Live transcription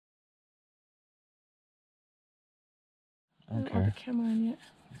I don't want the camera on yet.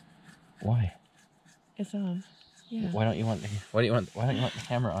 Why? It's on. Yeah. Why don't you want the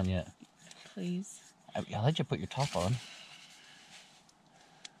camera on yet? Please. I'll let you put your top on.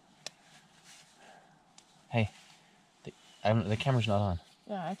 Hey, the camera's not on.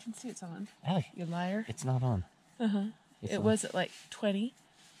 Yeah, I can see it's on. Ellie, You liar. it's not on. It was at like 20,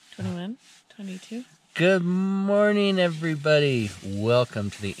 21, 22. Good morning, everybody. Welcome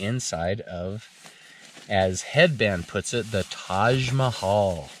to the inside of, as Headband puts it, the Taj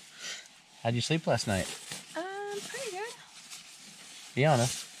Mahal. How'd you sleep last night? Pretty good. Be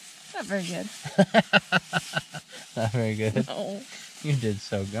honest. Not very good. Not very good. No. You did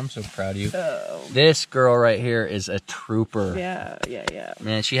so good. I'm so proud of you. Oh. This girl right here is a trooper. Yeah.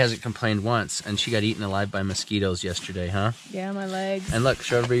 Man, she hasn't complained once, and she got eaten alive by mosquitoes yesterday, huh? Yeah, my legs. And look,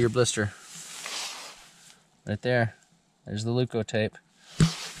 show everybody your blister. Right there. There's the Leuco tape.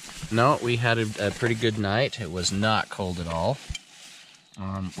 No, we had a pretty good night. It was not cold at all.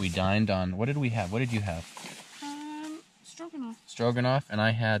 We dined on, what did we have? What did you have? Stroganoff. Stroganoff, and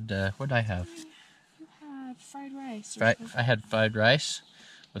I had, what did I have? You had fried rice. I had fried rice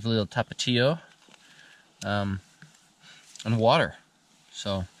with a little tapatio, and water.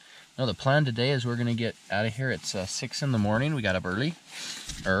 So, no, the plan today is we're going to get out of here. It's 6 in the morning. We got up early,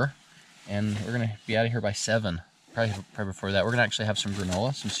 and we're going to be out of here by 7. Probably before that. We're going to actually have some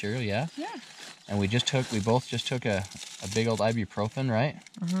granola, some cereal, yeah? Yeah. And we both just took a big old ibuprofen, right?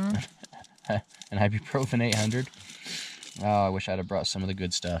 Mm-hmm. An ibuprofen 800. Oh, I wish I'd have brought some of the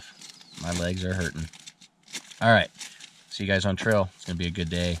good stuff. My legs are hurting. All right. See you guys on trail. It's going to be a good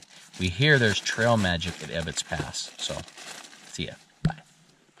day. We hear there's trail magic at Ebbets Pass. So, see ya. Bye.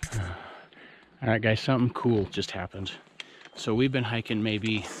 All right, guys. Something cool just happened. So we've been hiking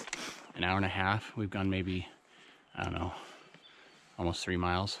maybe an hour and a half. We've gone maybe, I don't know, almost 3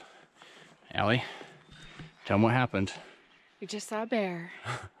 miles. Allie, tell them what happened. We just saw a bear.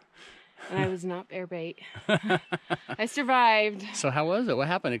 And I was not bear bait. I survived. So how was it? What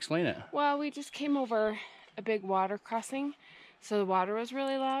happened? Explain it. Well, we just came over a big water crossing. So the water was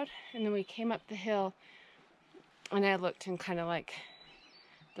really loud. And then we came up the hill. And I looked in kind of like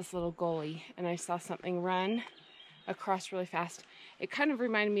this little gully. And I saw something run across really fast. It kind of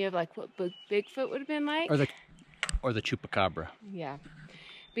reminded me of like what Bigfoot would have been like. Or the chupacabra. Yeah.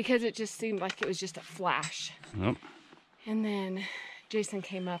 Because it just seemed like it was just a flash. Yep. And then Jason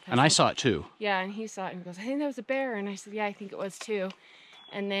came up. And I saw it too. Yeah, and he saw it and he goes, I think that was a bear. And I said, yeah, I think it was too.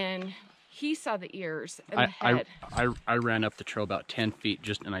 And then he saw the ears and the head. I ran up the trail about 10 feet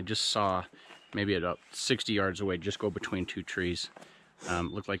and I just saw maybe about 60 yards away, just go between 2 trees.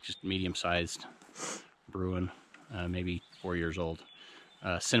 Looked like just medium-sized Bruin, maybe 4 years old.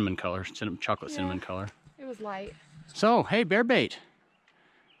 Cinnamon color, chocolate cinnamon color. It was light. So, hey, bear bait.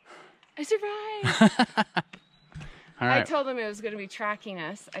 I survived. All right. I told him it was going to be tracking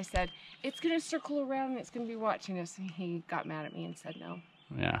us. I said, it's going to circle around and it's going to be watching us. And he got mad at me and said no.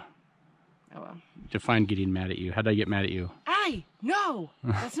 Yeah. Oh, well. Define getting mad at you. How'd I get mad at you? No,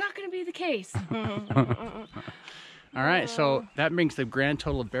 that's not going to be the case. All right, so that brings the grand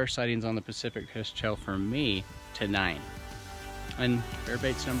total of bear sightings on the Pacific Coast Trail for me to 9. And bear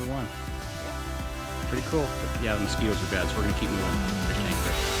bait's number 1. Pretty cool. But yeah, the mosquitoes are bad, so we're going to keep moving. Fish tank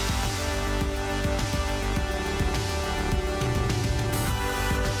fish.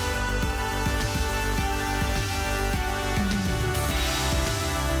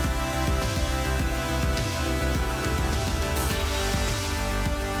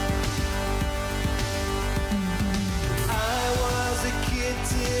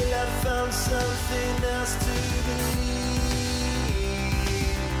 Something else to believe,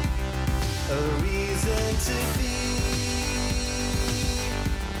 a reason to be.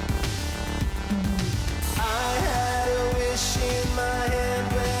 I had a wish in my hand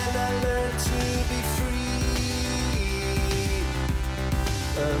when I learned to be free,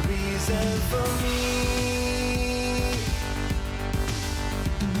 a reason for me.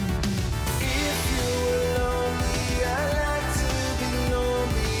 If you were lonely, I'd like to be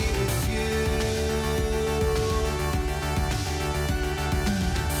lonely with you.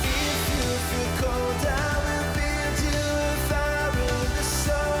 If you feel cold, I will build you a fire in the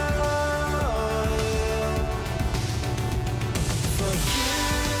soil for you.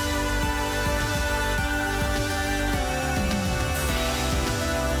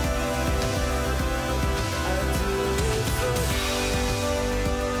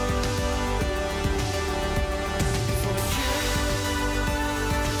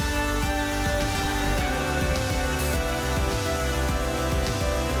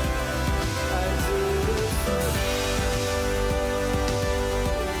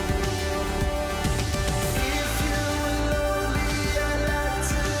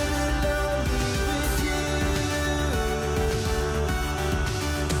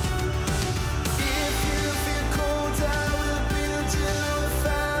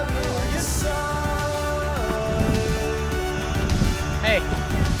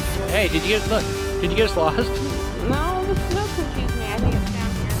 Hey, did you get us lost? No, the snow confused me. I think it's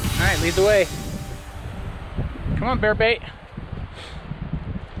down here. All right, lead the way. Come on, bear bait.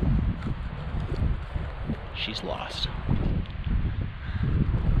 She's lost.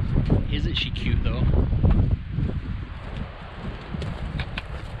 Isn't she cute though?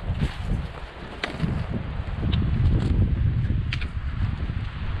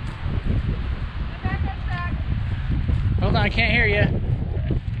 Hold on, I can't hear you.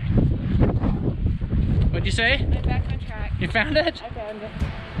 What'd you say? I'm back on track. You found it? I found it.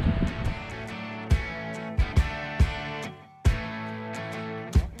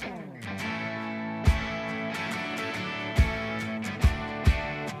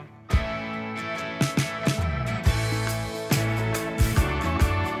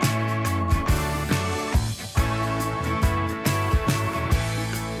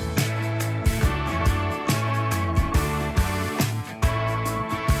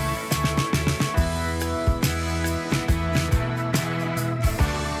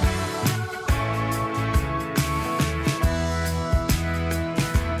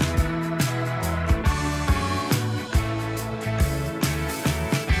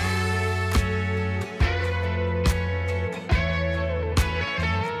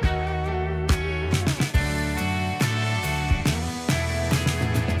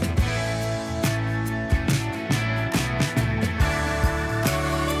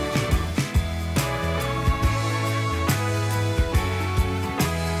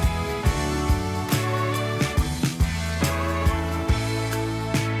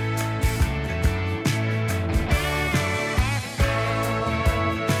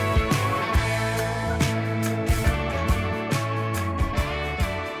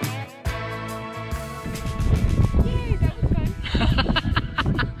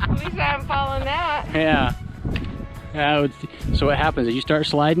 Yeah. So what happens is you start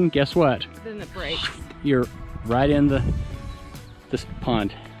sliding, guess what? Then it breaks. You're right in this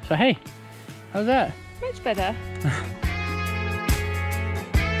pond. So hey, how's that? Much better.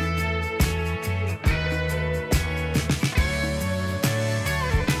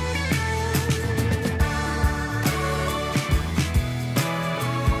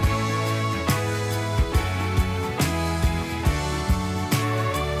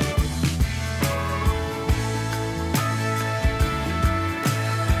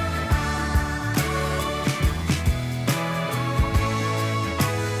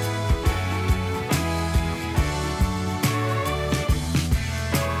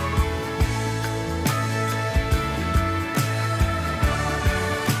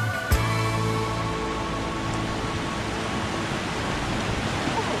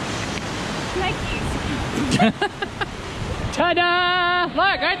 Ta-da! Look,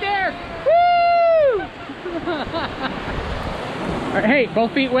 right there! Woo! All right, hey,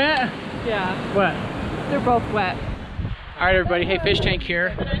 both feet wet? Yeah. What? They're both wet. All right, everybody. Hey, Fish Tank here.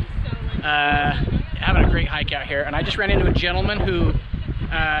 Having a great hike out here, and I just ran into a gentleman who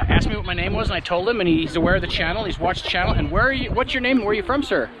asked me what my name was, and I told him, and he's aware of the channel. He's watched the channel. And where are you? What's your name? And where are you from,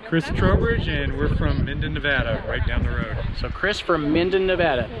 sir? Chris Trowbridge, and we're from Minden, Nevada, right down the road. So Chris from Minden,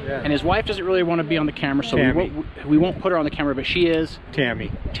 Nevada. Yeah. And his wife doesn't really want to be on the camera, so Tammy. we won't put her on the camera, but she is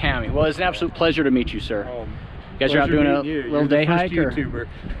Tammy. Tammy. Well, it's an absolute pleasure to meet you, sir. Oh, You guys are out pleasure doing a meeting you. little You're the day first hike, or? YouTuber.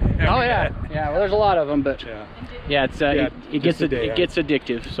 Oh yeah, yeah. Well, there's a lot of them, but Yeah. it's it gets just a day it hike. gets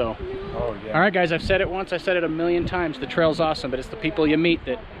addictive. So, Oh yeah. all right, guys, I've said it once, I said it a million times. The trail's awesome, but it's the people you meet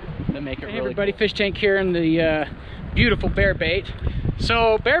that make it. Hey, really everybody, cool. Fish Tank here in the beautiful Bear Bait.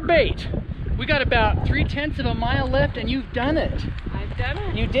 So Bear Bait, we got about 3/10 of a mile left, and you've done it. I've done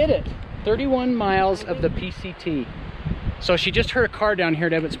it. You did it. 31 miles of the PCT. So she just heard a car down here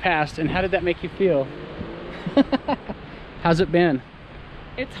at Ebbets Pass, and how did that make you feel? How's it been?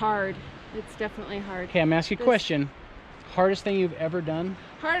 It's hard. It's definitely hard. Okay, I'm asking you a question. Hardest thing you've ever done?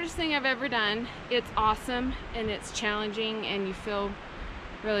 Hardest thing I've ever done. It's awesome and it's challenging and you feel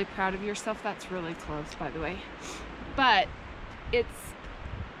really proud of yourself. That's really close, by the way. But it's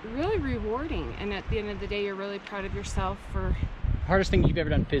really rewarding, and at the end of the day, you're really proud of yourself for... Hardest thing you've ever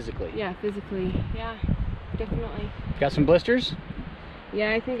done physically? Yeah, physically. Yeah, definitely. Got some blisters?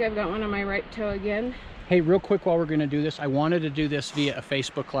 Yeah, I think I've got one on my right toe again. Hey, real quick while we're going to do this, I wanted to do this via a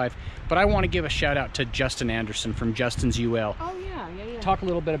Facebook Live, but I want to give a shout out to Justin Anderson from Justin's UL. Oh yeah. Talk a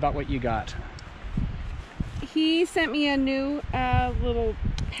little bit about what you got. He sent me a new little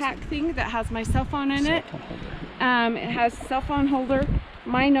pack thing that has my cell phone in it. It has a cell phone holder.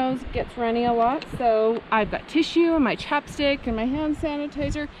 My nose gets runny a lot, so I've got tissue and my chapstick and my hand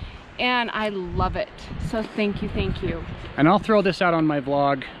sanitizer, and I love it. So thank you, thank you. And I'll throw this out on my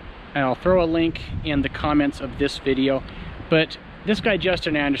vlog, and I'll throw a link in the comments of this video. But this guy,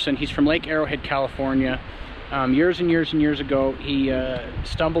 Justin Anderson, he's from Lake Arrowhead, California. Years and years and years ago, he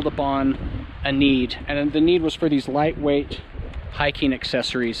stumbled upon a need, and the need was for these lightweight hiking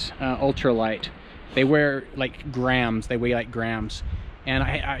accessories, ultralight. They wear like grams, they weigh like grams. And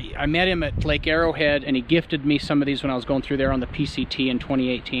I met him at Lake Arrowhead, and he gifted me some of these when I was going through there on the PCT in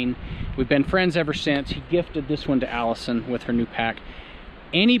 2018. We've been friends ever since. He gifted this one to Allison with her new pack.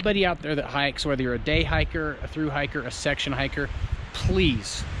 Anybody out there that hikes, whether you're a day hiker, a through hiker, a section hiker,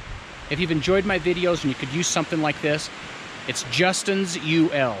 please, if you've enjoyed my videos and you could use something like this, it's Justin's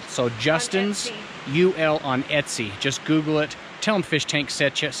UL. So Justin's UL on Etsy. Just Google it. Tell him Fish Tank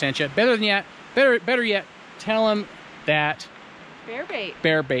sent you. Better yet, tell him that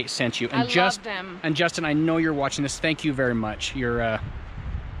Bear Bait sent you. And love them. And Justin, I know you're watching this. Thank you very much. You're a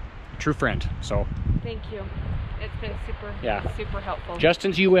true friend. So Thank you. It's been super helpful.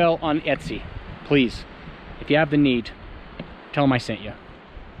 Justin's UL on Etsy. Please, if you have the need, tell him I sent you.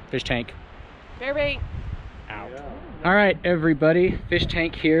 Fish Tank. Bear Bait. Out. All right, everybody. Fish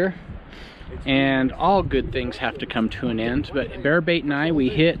Tank here. And all good things have to come to an end. But Bear Bait and I, we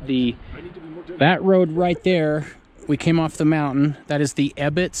hit that road right there. We came off the mountain. That is the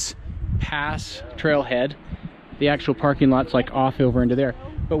Ebbets Pass trailhead. The actual parking lot's like off over into there.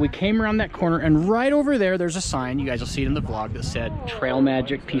 But we came around that corner, and right over there, there's a sign. You guys will see it in the vlog that said Trail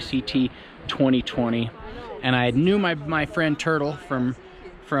Magic PCT 2020. And I knew my friend Turtle from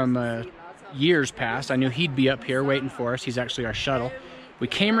years past. I knew he'd be up here waiting for us. He's actually our shuttle. We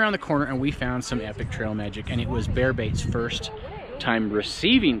came around the corner and we found some epic trail magic, and it was Bear Bait's first time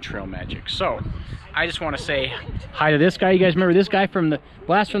receiving trail magic. So I just want to say hi to this guy. You guys remember this guy from the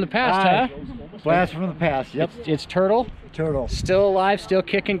Blast from the Past, Hi. huh? Blast from the past, yep. It's Turtle. Turtle. Still alive, still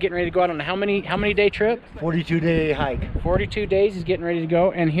kicking, getting ready to go out on a how many day trip? 42-day hike. 42 days, he's getting ready to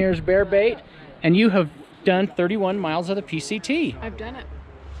go. And here's Bear Bait, and you have done 31 miles of the PCT. I've done it.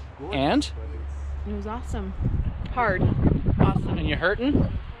 And? It was awesome. Hard. Awesome. And you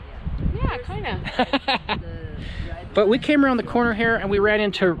hurting? Yeah, kind of. But we came around the corner here and we ran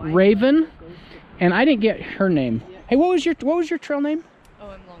into Raven, and I didn't get her name. Hey, what was your trail name? Oh,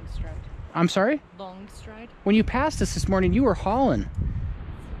 I'm Longstride. I'm sorry? Longstride? When you passed us this morning, you were hauling.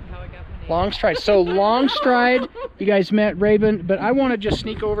 How I got my name. Longstride. So Longstride, you guys met Raven, but I want to just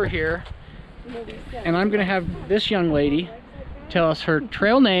sneak over here, and I'm going to have this young lady tell us her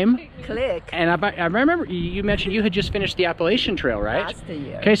trail name. Click. And I remember you mentioned you had just finished the Appalachian Trail, right? Last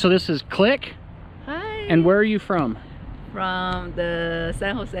year. Okay, so this is Click. Hi. And where are you from? From the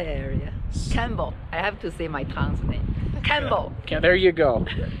San Jose area. Campbell. I have to say my town's name. Campbell. Okay, there you go.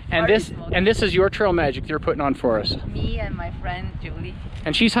 And this is your trail magic you're putting on for us. Me and my friend Julie.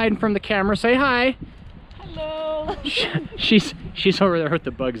 And she's hiding from the camera. Say hi. Hello. She's over there with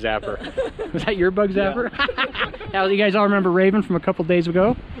the bug zapper. Was that your bug zapper? Now you guys all remember Raven from a couple days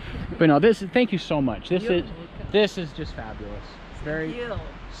ago. But no, thank you so much. This is just fabulous. Very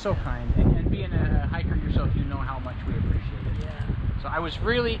so kind. And being a hiker yourself, you know how much we appreciate it. Yeah. So I was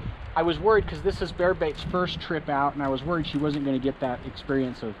worried because this is Bear Bait's first trip out, and I was worried she wasn't going to get that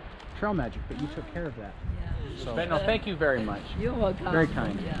experience of trail magic, but you took care of that. Yeah. So, but no, thank you very much. You're welcome. Very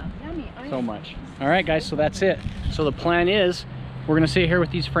kind. Yeah. So much. All right, guys, so that's it. So the plan is we're going to sit here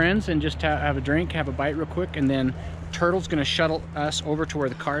with these friends and just have a drink, have a bite real quick, and then Turtle's going to shuttle us over to where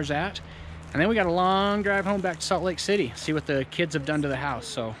the car's at. And then we got a long drive home back to Salt Lake City, see what the kids have done to the house.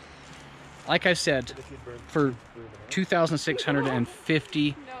 So, like I said, for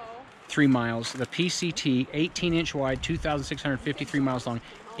 2,653 miles, the PCT, 18-inch wide, 2,653 miles long,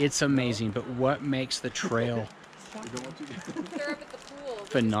 it's amazing. But what makes the trail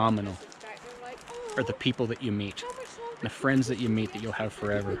phenomenal are the people that you meet, the friends that you meet that you'll have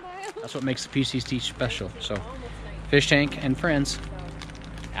forever. That's what makes the PCT special. So, Fish Tank and friends,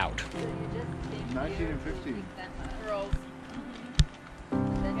 out. 19 and 15. Girls.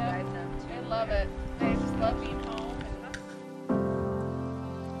 I love it. I just love being home.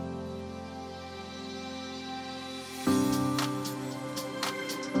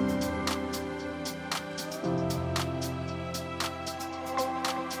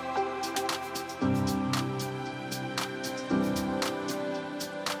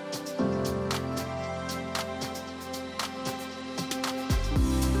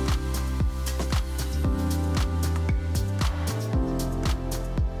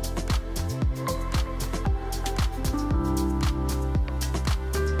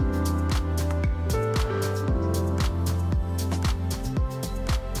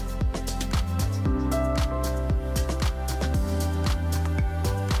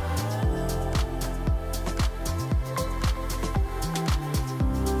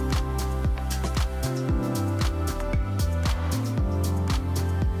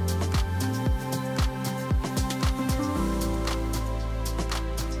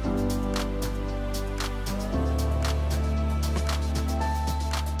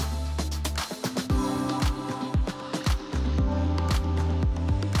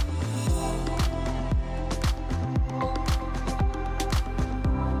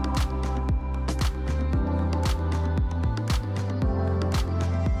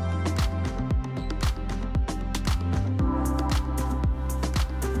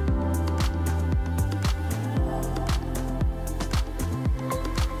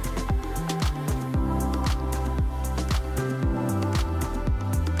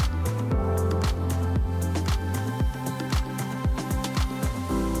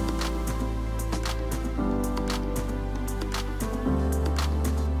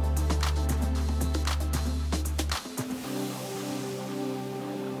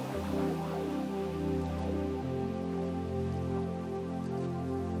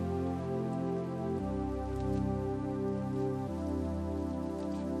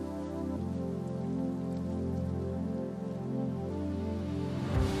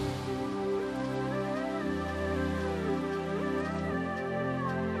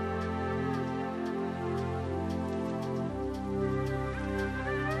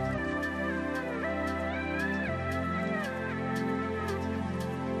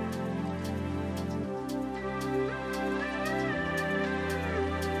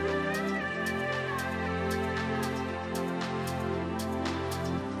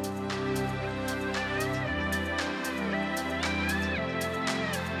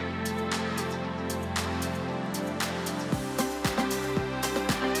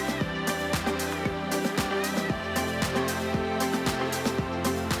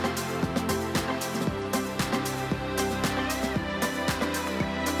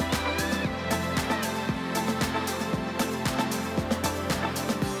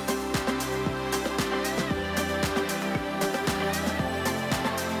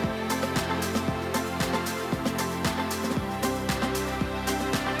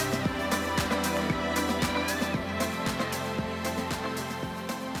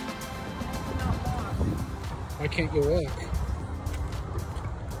 can't you walk?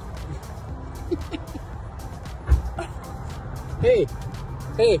 Hey,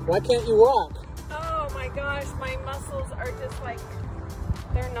 why can't you walk? Oh my gosh, my muscles are just like,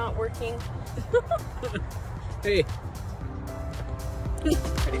 they're not working. Hey.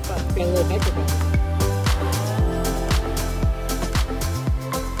 Pretty fun. Got a little hyper.